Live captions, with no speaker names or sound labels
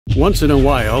Once in a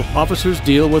while, officers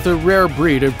deal with a rare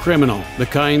breed of criminal, the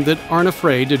kind that aren't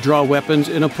afraid to draw weapons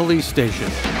in a police station.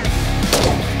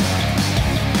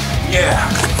 Yeah.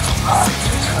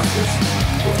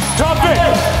 Drop it!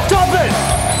 Drop it!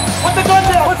 Put the gun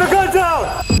down! Put the gun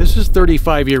down! This is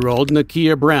 35-year-old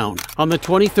Nakia Brown. On the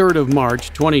 23rd of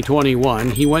March, 2021,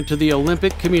 he went to the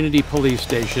Olympic Community Police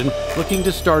Station looking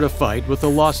to start a fight with the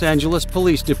Los Angeles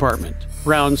Police Department.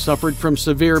 Brown suffered from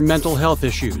severe mental health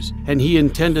issues, and he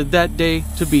intended that day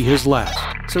to be his last.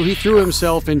 So he threw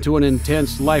himself into an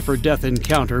intense life-or-death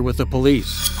encounter with the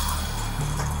police.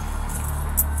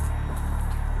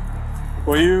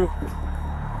 Will you?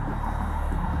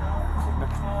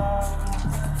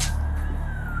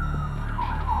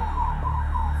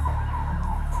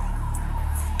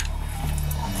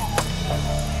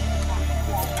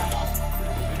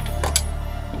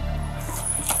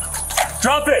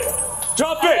 Drop it!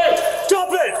 Drop it! Drop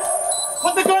it!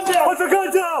 Put the gun down! Put the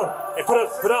gun down! Hey, put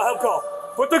out help call.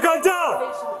 Put the gun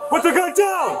down! Put the gun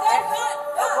down!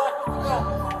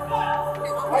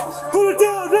 Put it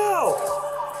down now!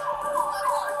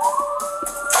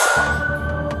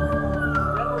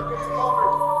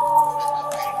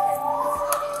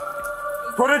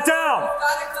 Put it down!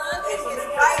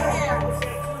 Right here.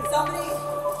 Somebody.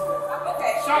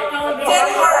 Okay. Shotgun. I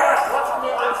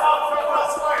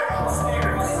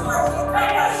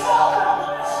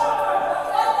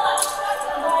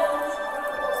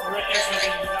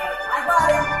got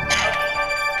him.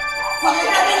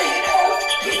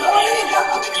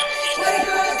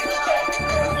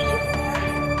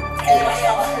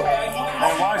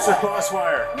 And watch the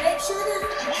crossfire. Make sure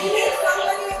that you need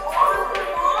somebody armed or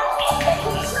not.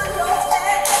 Making sure those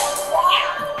heads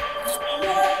are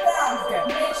northbound.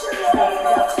 Make sure nobody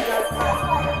goes to the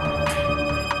crossfire.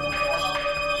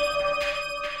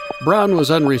 Brown was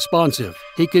unresponsive.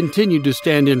 He continued to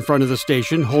stand in front of the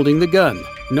station holding the gun.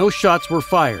 No shots were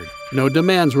fired. No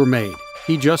demands were made.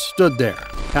 He just stood there.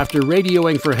 After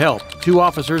radioing for help, 2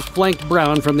 officers flanked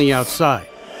Brown from the outside.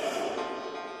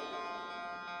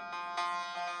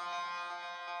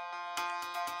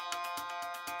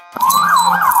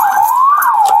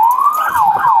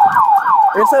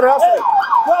 Inside or outside?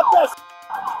 Drop this!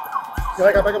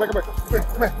 Back up. Come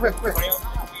here.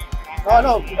 Oh,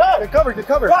 no. Get covered, get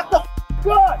covered. Drop the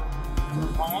gun!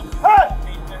 Hey!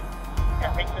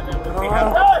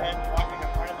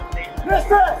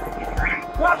 Listen!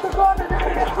 Drop the gun and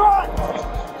then get caught!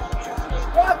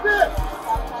 Drop it!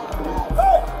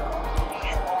 Hey!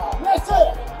 Listen!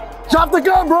 Drop the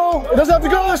gun, bro! It doesn't have to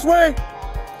go this way!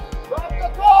 Drop the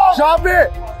gun! Drop it!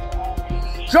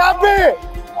 Drop it!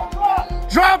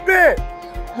 Drop it!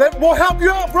 We'll help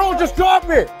you out, bro! Just drop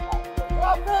it!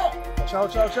 Drop it!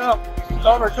 Watch out.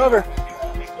 Cover.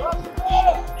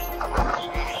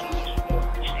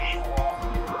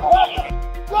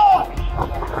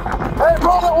 Hey,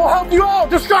 bro, we'll help you out.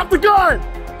 Just drop the gun.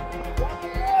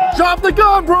 Drop the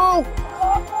gun, bro.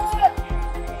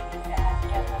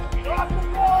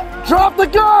 Drop the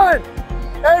gun.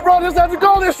 Hey, bro, it doesn't have to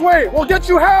go this way. We'll get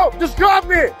you help. Just drop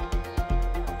it.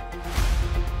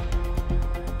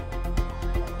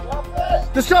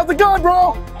 Just drop the gun,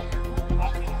 bro.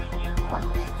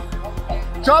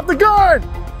 Drop the gun!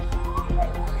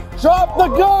 Drop the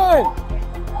gun!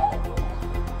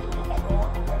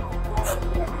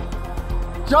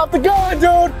 Drop the gun,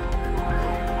 dude!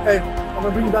 Hey, I'm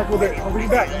gonna bring you back a little bit. I'm gonna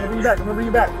bring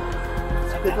you back.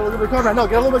 Okay, get a little bit of cover. No,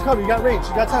 get a little bit of cover. You got range.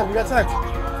 You got time.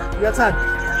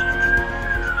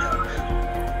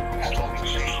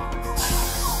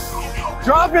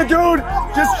 Drop it, dude!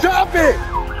 Just drop it!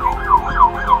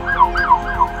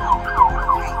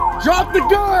 Drop the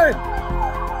gun!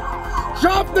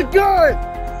 Drop the gun!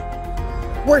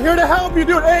 We're here to help you,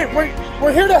 dude. Hey,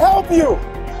 we're here to help you.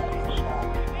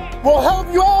 We'll help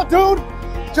you out, dude.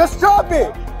 Just drop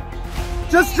it.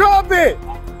 Just drop it.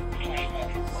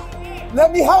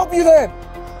 Let me help you then.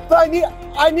 But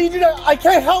I need you to, I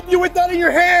can't help you with that in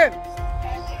your hand.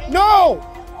 No!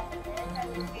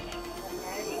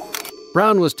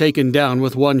 Brown was taken down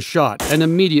with 1 shot and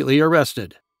immediately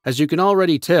arrested. As you can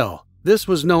already tell, this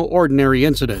was no ordinary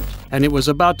incident, and it was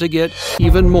about to get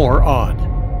even more odd.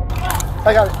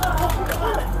 I got it.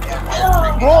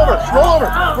 Roll over.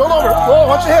 Roll,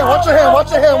 watch your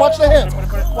hand.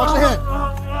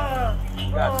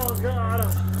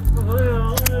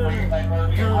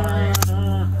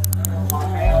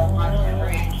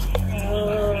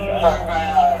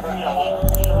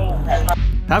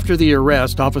 After the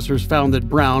arrest, officers found that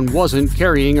Brown wasn't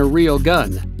carrying a real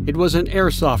gun. It was an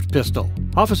airsoft pistol.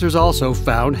 Officers also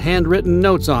found handwritten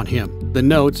notes on him. The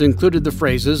notes included the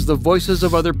phrases, "The voices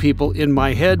of other people in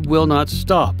my head will not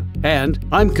stop," and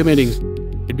I'm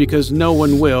committing it because no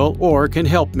one will or can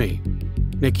help me.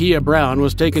 Nakia Brown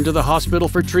was taken to the hospital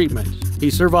for treatment. He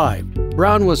survived.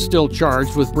 Brown was still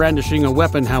charged with brandishing a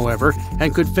weapon, however,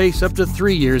 and could face up to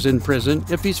 3 years in prison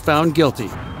if he's found guilty.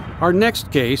 Our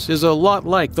next case is a lot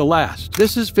like the last.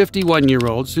 This is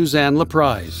 51-year-old Suzanne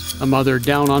LaPrise, a mother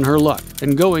down on her luck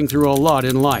and going through a lot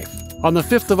in life. On the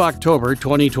 5th of October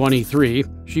 2023,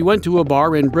 she went to a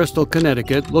bar in Bristol,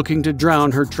 Connecticut, looking to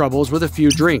drown her troubles with a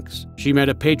few drinks. She met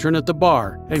a patron at the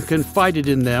bar and confided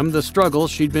in them the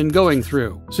struggles she'd been going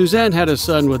through. Suzanne had a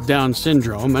son with Down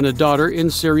syndrome and a daughter in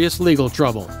serious legal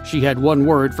trouble. She had one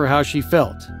word for how she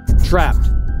felt: trapped.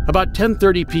 About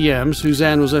 10:30 p.m.,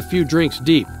 Suzanne was a few drinks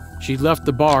deep. She left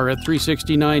the bar at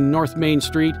 369 North Main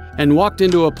Street and walked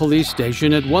into a police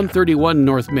station at 131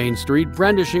 North Main Street,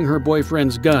 brandishing her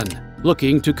boyfriend's gun,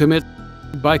 looking to commit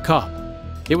by cop.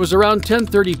 It was around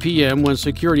 10:30 p.m. when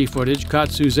security footage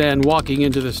caught Suzanne walking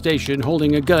into the station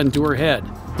holding a gun to her head.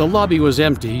 The lobby was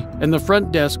empty and the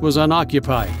front desk was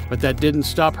unoccupied, but that didn't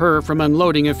stop her from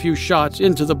unloading a few shots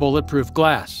into the bulletproof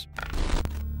glass.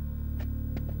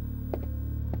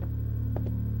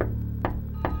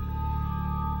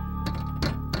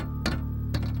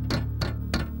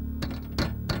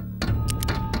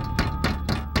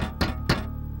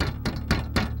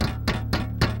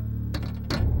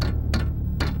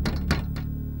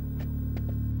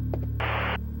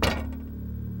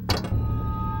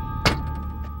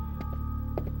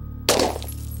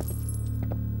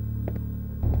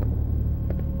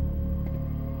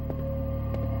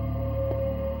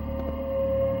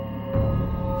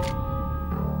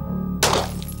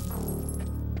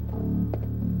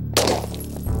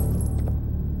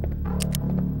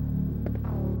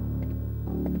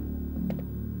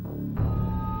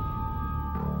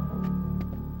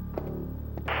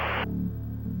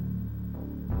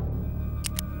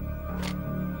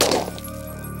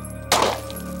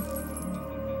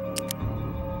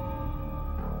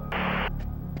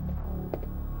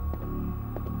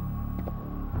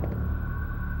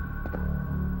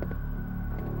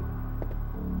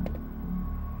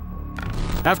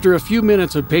 After a few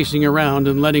minutes of pacing around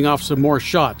and letting off some more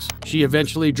shots, she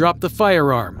eventually dropped the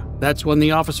firearm. That's when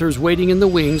the officers waiting in the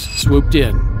wings swooped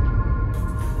in.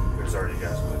 There's already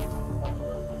guys with it.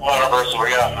 One person, we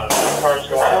got cars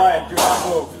going. Brian, do not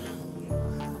move.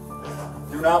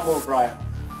 Do not move, Brian.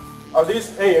 Are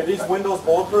these windows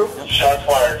bulletproof? Shots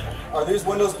fired. Are these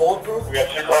windows bulletproof? We got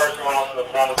 2 cars going off to the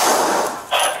front of the...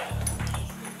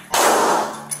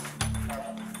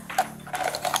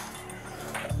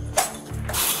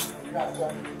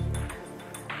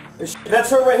 That's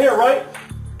her right here, right?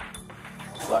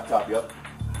 Slap top, yep.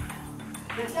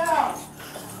 Get down!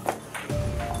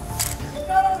 Get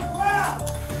down on the ground!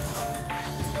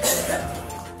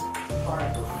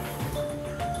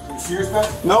 She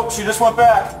respect? Nope, she just went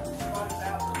back.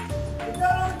 Get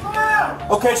down on the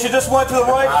ground! Okay, she just went to the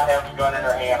right. I have the gun in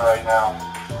her hand right now.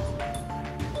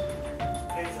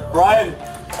 Brian.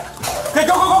 Okay,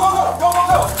 go, go, go, go, go, go, go,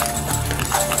 go!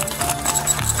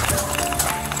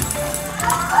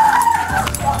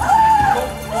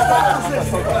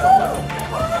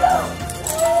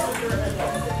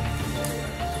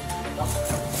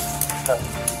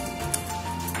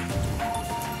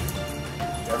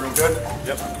 Everyone good?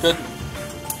 Yep. Good.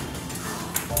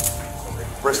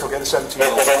 Bristol, get a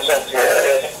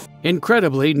 17-year-old.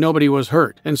 Incredibly, nobody was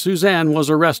hurt, and Suzanne was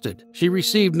arrested. She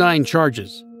received 9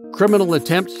 charges: criminal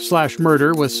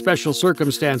attempt/murder with special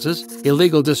circumstances,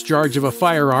 illegal discharge of a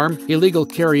firearm, illegal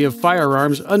carry of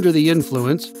firearms under the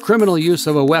influence, criminal use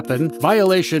of a weapon,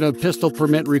 violation of pistol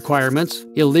permit requirements,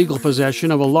 illegal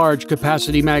possession of a large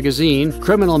capacity magazine,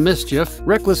 criminal mischief,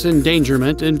 reckless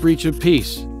endangerment, and breach of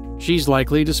peace. She's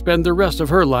likely to spend the rest of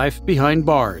her life behind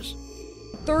bars.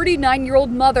 39-year-old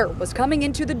mother was coming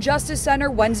into the Justice Center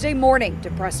Wednesday morning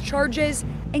to press charges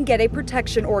and get a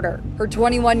protection order. Her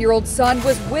 21-year-old son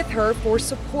was with her for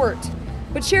support.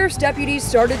 But sheriff's deputies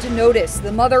started to notice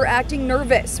the mother acting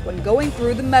nervous when going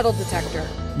through the metal detector.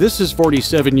 This is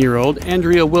 47-year-old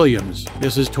Andrea Williams.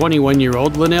 This is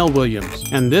 21-year-old Linnell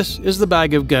Williams. And this is the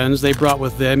bag of guns they brought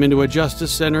with them into a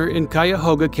Justice Center in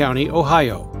Cuyahoga County,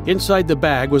 Ohio. Inside the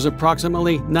bag was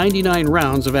approximately 99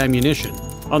 rounds of ammunition.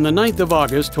 On the 9th of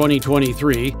August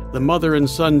 2023, the mother and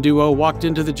son duo walked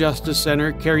into the Justice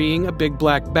Center carrying a big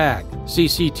black bag.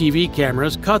 CCTV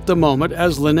cameras caught the moment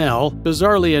as Linnell,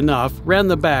 bizarrely enough, ran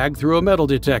the bag through a metal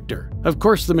detector. Of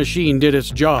course, the machine did its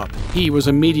job. He was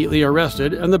immediately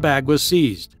arrested and the bag was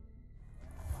seized.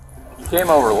 He came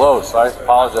over low, so I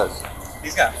apologize.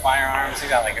 He's got firearms. He's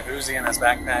got like a Uzi in his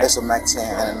backpack. It's a Mac 10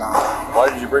 and a 9. Why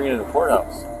did you bring it to the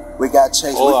courthouse? We got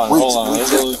chased. Hold on.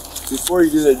 Before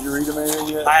you do that, did you read them anything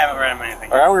yet? I haven't read them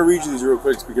anything. All right, I'm going to read you these real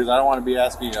quick because I don't want to be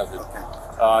asking you nothing.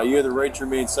 You have the right to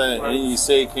remain silent. Anything you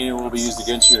say can and will be used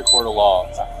against you in a court of law.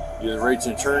 You have the right to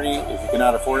an attorney. If you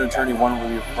cannot afford an attorney, one will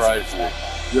be provided to you.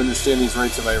 You understand these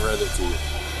rights if I read it to you.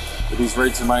 With these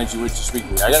rights in mind, you wish to speak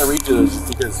to me. I got to read you those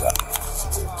because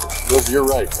those are your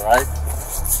rights, all right?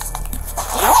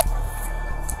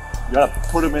 You got to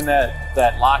put them in that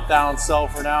lockdown cell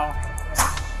for now.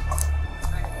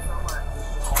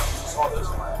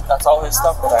 That's all his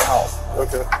stuff that I have.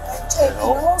 Okay.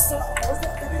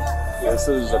 Yeah, this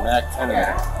is a Mac 10 in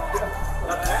there.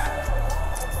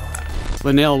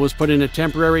 Linnell was put in a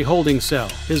temporary holding cell.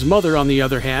 His mother, on the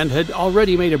other hand, had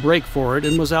already made a break for it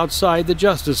and was outside the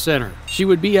Justice Center. She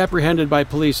would be apprehended by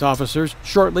police officers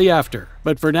shortly after,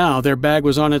 but for now their bag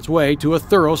was on its way to a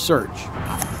thorough search.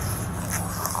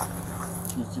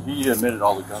 He admitted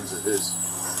all the guns are his.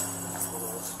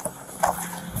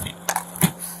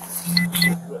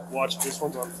 Watch, this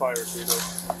one's on fire, so you know.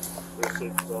 There's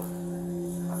safe stuff.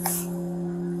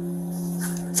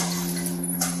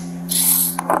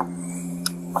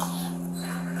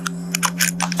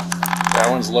 That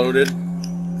one's loaded.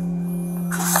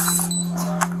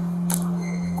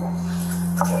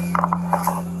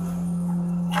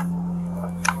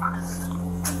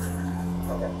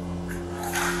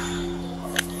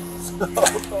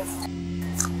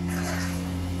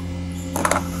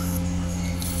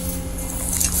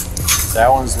 That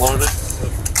one's loaded.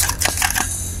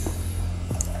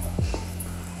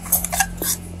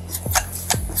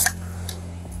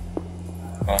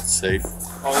 Oh, it's safe.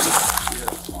 Oh, is it?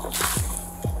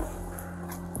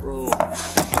 Bro.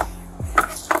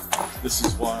 This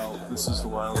is wild. This is the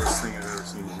wildest thing I've ever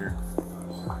seen here.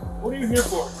 What are you here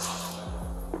for?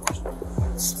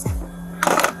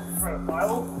 Trying to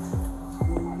file?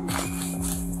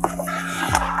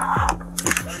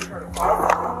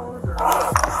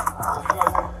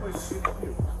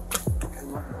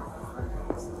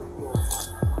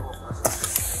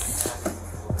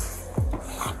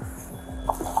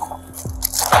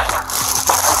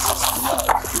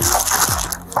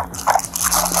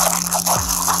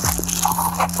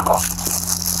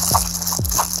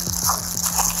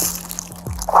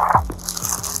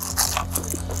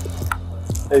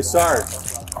 Hey, Sarge.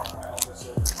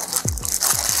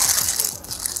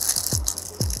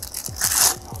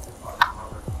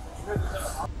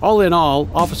 All in all,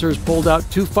 officers pulled out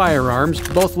 2 firearms,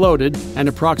 both loaded, and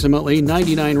approximately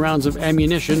 99 rounds of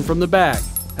ammunition from the bag.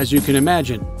 As you can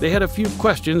imagine, they had a few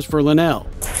questions for Linnell.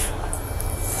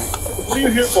 What are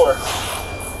you here for?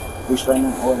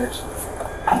 Restraining orders.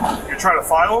 You're trying to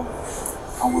file?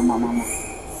 I'm with my mama.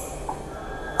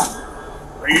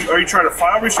 Are you trying to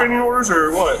file restraining orders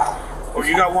or what? Or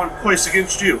you got one placed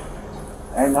against you?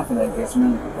 Ain't nothing against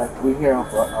me. Like, we hear a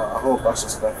whole bunch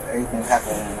of stuff. Everything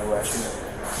happening in the West.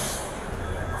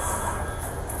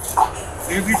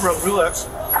 You people relax.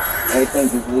 Everything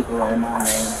is legal in my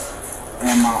name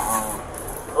and my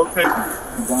Okay.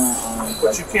 gun.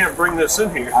 But you can't bring this in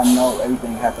here. I know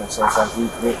everything happens, so it's like we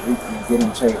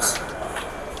getting chased.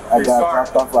 I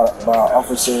got dropped off by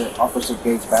Officer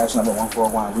Gates, badge number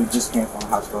 141. We just came from the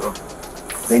hospital.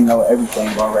 They know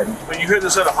everything already. But you heard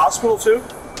this at a hospital too?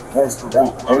 Yes,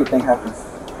 everything happens.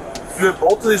 You had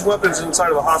both of these weapons inside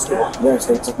of the hospital? Yes,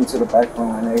 they took me to the back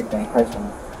room and everything, crazy.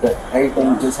 But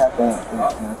everything just happened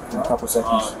in a couple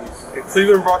seconds.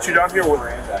 Cleveland brought you down here with?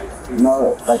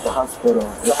 No, like the hospital.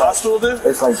 The hospital did?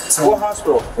 It's like 10. What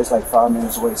hospital? It's like 5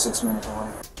 minutes away, 6 minutes away.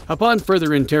 Upon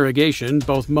further interrogation,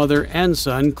 both mother and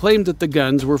son claimed that the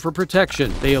guns were for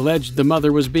protection. They alleged the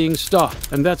mother was being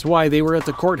stalked, and that's why they were at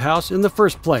the courthouse in the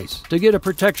first place, to get a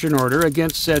protection order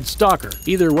against said stalker.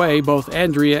 Either way, both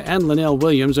Andrea and Linnell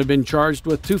Williams have been charged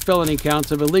with 2 felony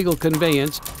counts of illegal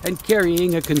conveyance and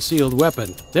carrying a concealed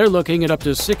weapon. They're looking at up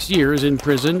to 6 years in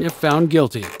prison if found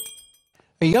guilty.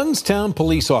 A Youngstown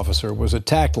police officer was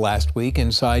attacked last week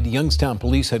inside Youngstown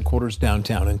Police Headquarters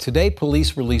downtown, and today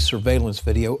police released surveillance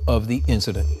video of the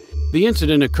incident. The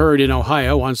incident occurred in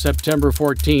Ohio on September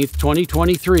 14,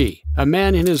 2023. A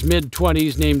man in his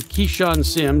mid-20s named Keyshawn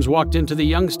Sims walked into the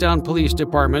Youngstown Police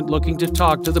Department looking to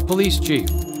talk to the police chief.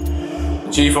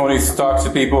 The chief only talks to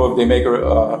people if they make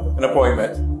an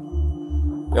appointment.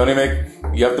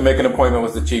 You have to make an appointment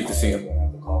with the chief to see him.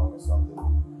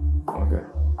 Okay.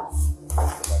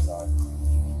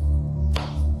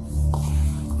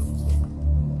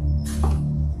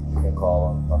 You can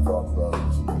call him. I'm going to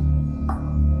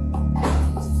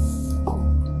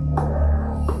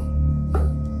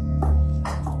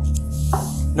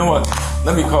You know what?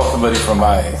 Let me call somebody from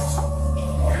my...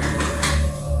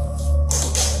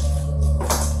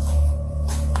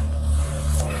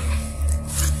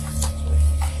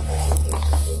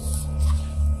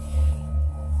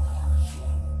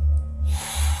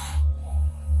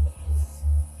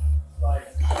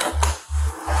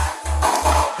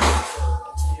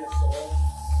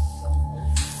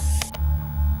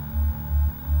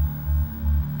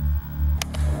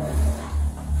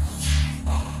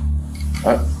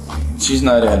 She's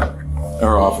not in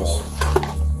her office.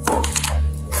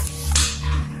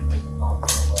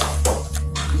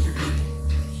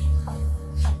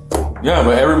 Yeah,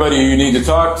 but everybody you need to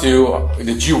talk to,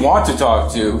 that you want to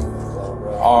talk to,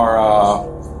 are,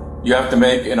 you have to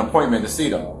make an appointment to see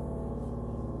them.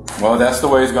 Well, that's the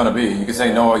way it's going to be. You can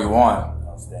say no all you want.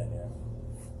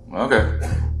 Okay.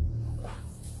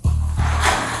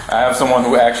 I have someone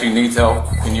who actually needs help.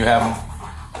 Can you have him?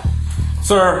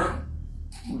 Sir,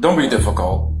 don't be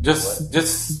difficult. Just,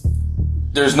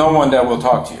 there's no one that will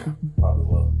talk to you. Probably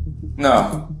will.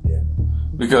 No.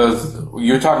 Because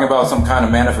you're talking about some kind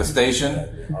of manifestation.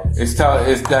 It's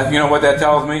that, you know what that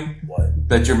tells me? What?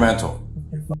 That you're mental.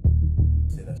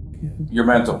 You're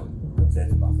mental. Say it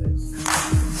to my face.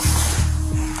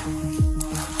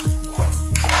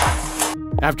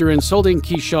 After insulting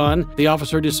Keyshawn, the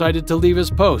officer decided to leave his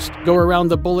post, go around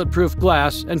the bulletproof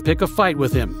glass, and pick a fight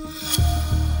with him.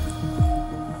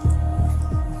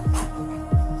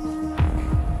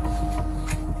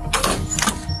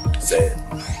 Say it.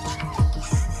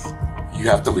 You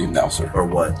have to leave now, sir. Or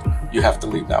what? You have to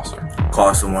leave now, sir.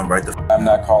 Call someone right the I'm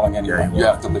not calling anyone. Yeah, you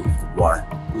have to leave. Why?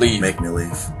 Leave. Make me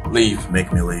leave. Leave.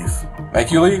 Make me leave. Make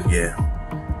you leave? Yeah.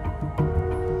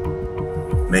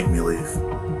 Make me leave.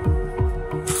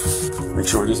 Make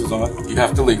sure this is on. You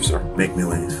have to leave, sir. Make me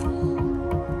leave.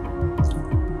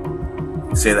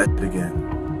 Say that again.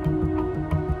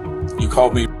 You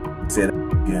called me. Say that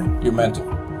again. You're mental.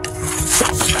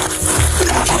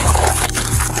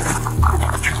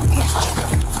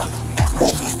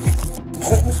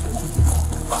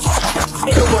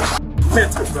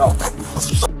 Mental, bro.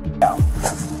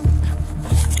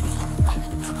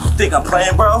 Think I'm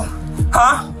playing, bro?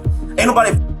 Huh? Ain't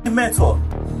nobody mental.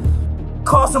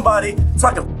 Call somebody so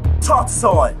I can talk to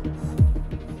someone.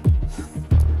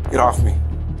 Get off me.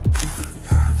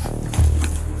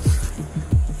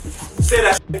 Say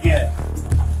that again.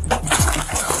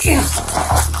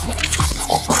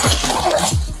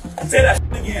 Say that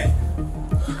again.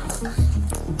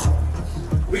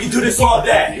 We can do this all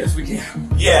day. Yes, we can.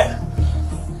 Yeah.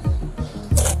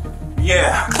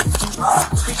 Yeah.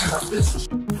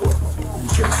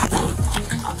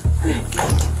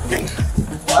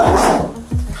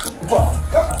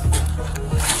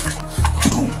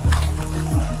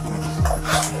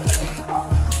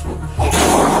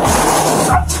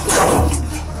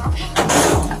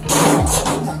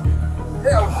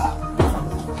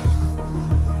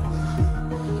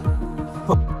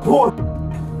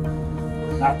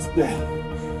 Not today.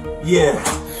 Yeah.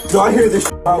 Do I hear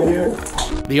this out here?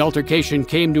 The altercation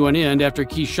came to an end after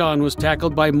Keyshawn was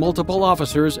tackled by multiple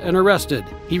officers and arrested.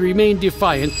 He remained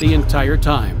defiant the entire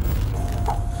time.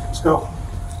 Let's go.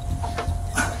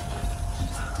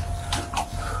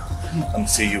 I'm gonna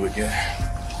see you again.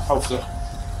 Hope so.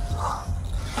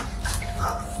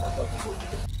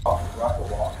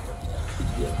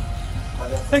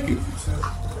 Thank you.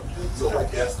 So I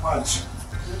guess punch.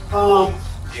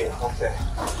 Yeah, okay.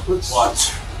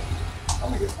 Watch.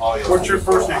 I'm gonna get all your. What's your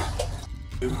first name?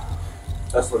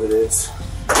 That's what it is.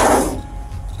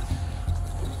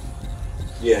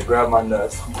 Yeah, grab my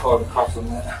nuts. I'm calling the cops on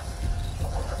that.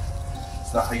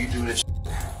 It's not how you do this.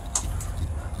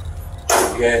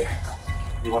 Okay.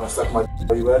 You wanna suck my d?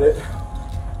 Are you at it?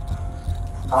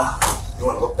 You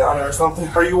wanna look down there or something?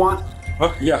 Are you on?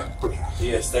 Huh? Yeah.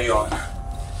 Yeah, stay on.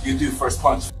 You do first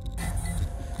punch.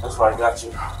 That's why I got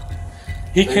you.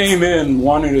 He came in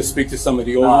wanting to speak to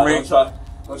somebody over me. Don't try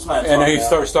And then he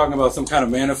starts talking about some kind of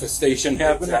manifestation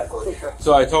happening. Exactly.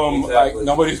 So I told him, Exactly.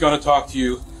 nobody's going to talk to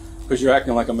you because you're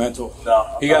acting like a mental.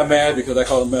 No. He got mad because I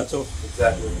called him mental.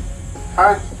 Exactly. All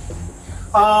right.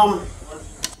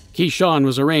 Keyshawn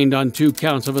was arraigned on 2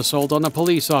 counts of assault on a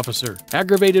police officer,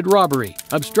 aggravated robbery,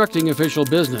 obstructing official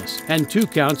business, and 2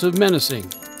 counts of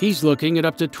menacing. He's looking at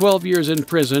up to 12 years in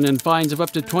prison and fines of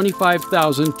up to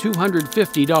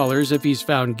 $25,250 if he's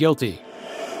found guilty.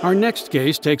 Our next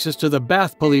case takes us to the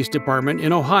Bath Police Department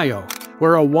in Ohio,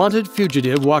 where a wanted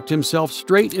fugitive walked himself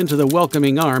straight into the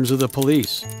welcoming arms of the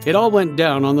police. It all went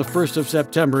down on the 1st of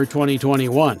September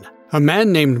 2021. A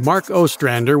man named Mark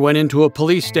Ostrander went into a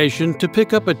police station to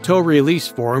pick up a tow release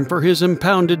form for his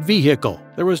impounded vehicle.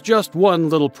 There was just one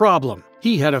little problem.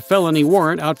 He had a felony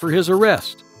warrant out for his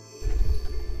arrest.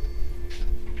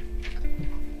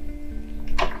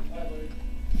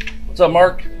 What's up,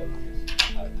 Mark?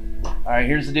 All right,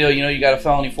 here's the deal. You know you got a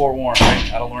felony warrant,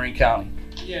 right? Out of Lorraine County.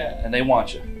 Yeah. And they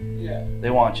want you. Yeah. They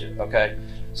want you, okay?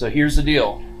 So here's the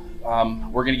deal.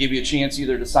 We're going to give you a chance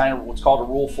either to sign what's called a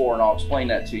Rule 4, and I'll explain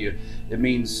that to you. It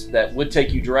means that would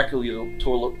take you directly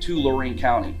to Lorraine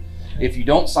County. If you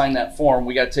don't sign that form,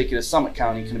 we got to take you to Summit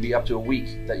County. It can be up to a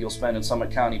week that you'll spend in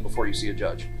Summit County before you see a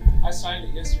judge. I signed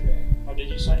it yesterday. Oh, did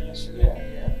you sign it yesterday?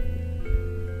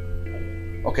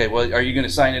 Yeah. Okay, well, are you going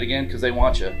to sign it again? Because they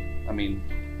want you. I mean,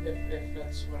 If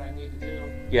that's what I need to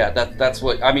do. yeah, that's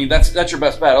what I mean. That's your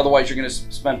best bet. Otherwise, you're going to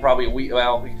spend probably a week.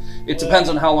 Well, it depends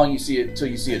on how long you see it till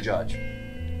you see a judge.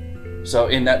 So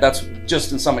that's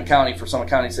just in Summit County. For Summit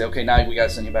County to say, okay, now we got to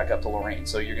send you back up to Lorain.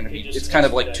 So you're going to be. It's kind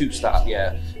of like two stop.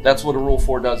 Yeah, that's what a Rule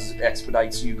 4 does. Is it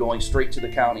expedites you going straight to the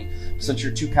county. Since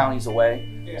you're 2 counties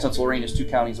away, since Lorain is 2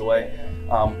 counties away,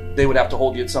 they would have to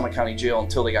hold you at Summit County Jail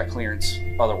until they got clearance.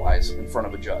 Otherwise, in front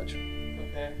of a judge.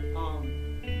 Okay.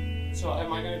 So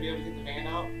am I going to be able to get the van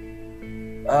out?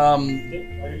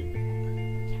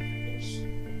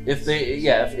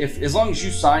 If as long as you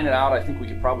sign it out, I think we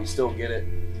could probably still get it.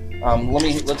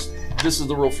 This is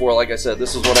the Rule 4. Like I said,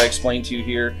 this is what I explained to you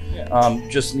here. Yeah.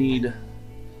 Just need.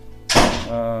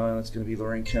 That's going to be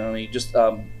Lorain County. Just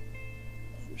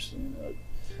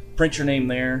print your name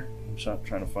there. I'm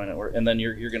trying to find out where, and then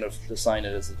you're going to sign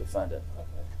it as a defendant.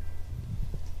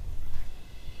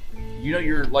 Okay. You know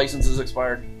your license is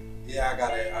expired. Yeah, I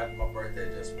got it. My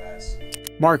birthday just passed.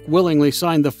 Mark willingly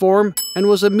signed the form and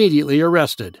was immediately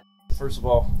arrested. First of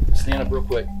all, stand up real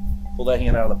quick. Pull that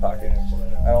hand out of the pocket.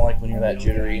 I don't like when you're that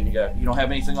jittery and you don't have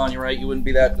anything on you, right? You wouldn't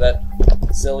be that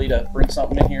silly to bring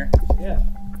something in here. Yeah.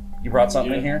 You brought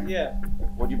something in here? Yeah.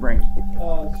 What'd you bring?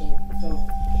 Some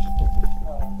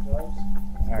drugs.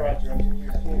 All right.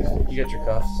 You got your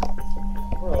cuffs.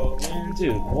 Bro, man.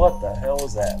 Dude, what the hell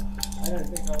is that? I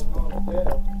didn't think I was going to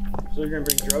jail. So you're gonna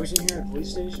bring drugs in here at the police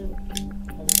station?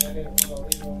 I didn't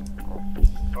want to leave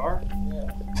them. Car? Yeah.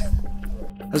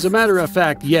 As a matter of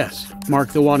fact, yes, Mark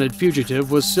the wanted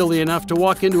fugitive was silly enough to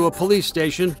walk into a police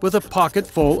station with a pocket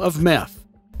full of meth.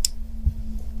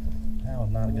 That was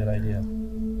not a good idea.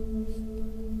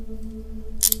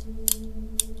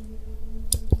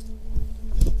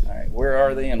 All right, where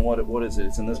are they and what is it?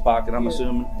 It's in this pocket, I'm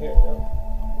assuming? Here you go.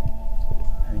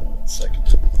 Hang on 1 second.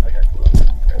 I got gloves.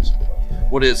 Grab some gloves.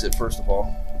 What is it, first of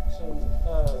all? Some,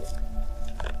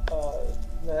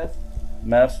 meth.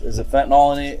 Meth? Is it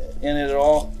fentanyl in it at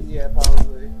all? Yeah,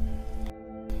 probably.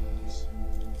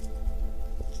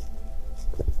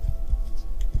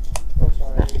 I'm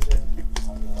sorry,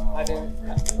 I didn't.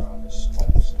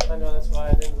 I know, that's why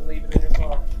I didn't leave it in your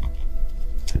car.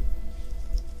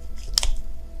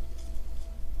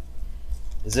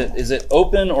 Is it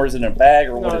open or is it in a bag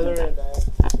or what No, is they're it? in a bag.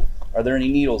 Are there any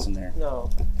needles in there? No.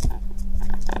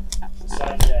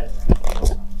 Besides that,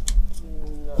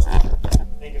 No.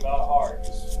 think about it hard.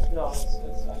 No, it's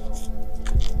I know.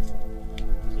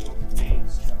 Chemo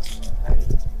contains drugs, right?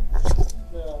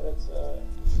 No, that's,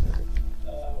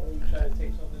 when you try to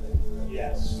take something that you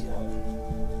Yes.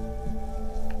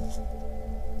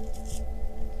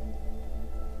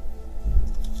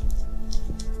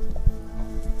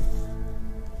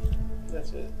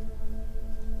 That's it.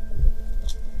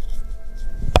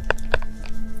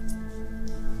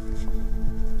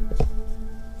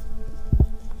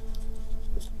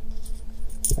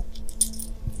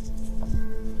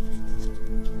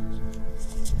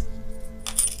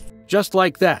 Just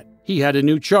like that, he had a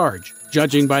new charge.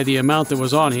 Judging by the amount that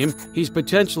was on him, he's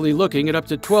potentially looking at up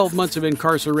to 12 months of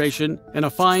incarceration and a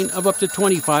fine of up to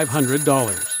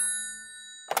 $2,500.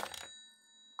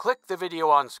 Click the video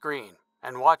on screen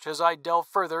and watch as I delve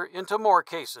further into more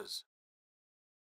cases.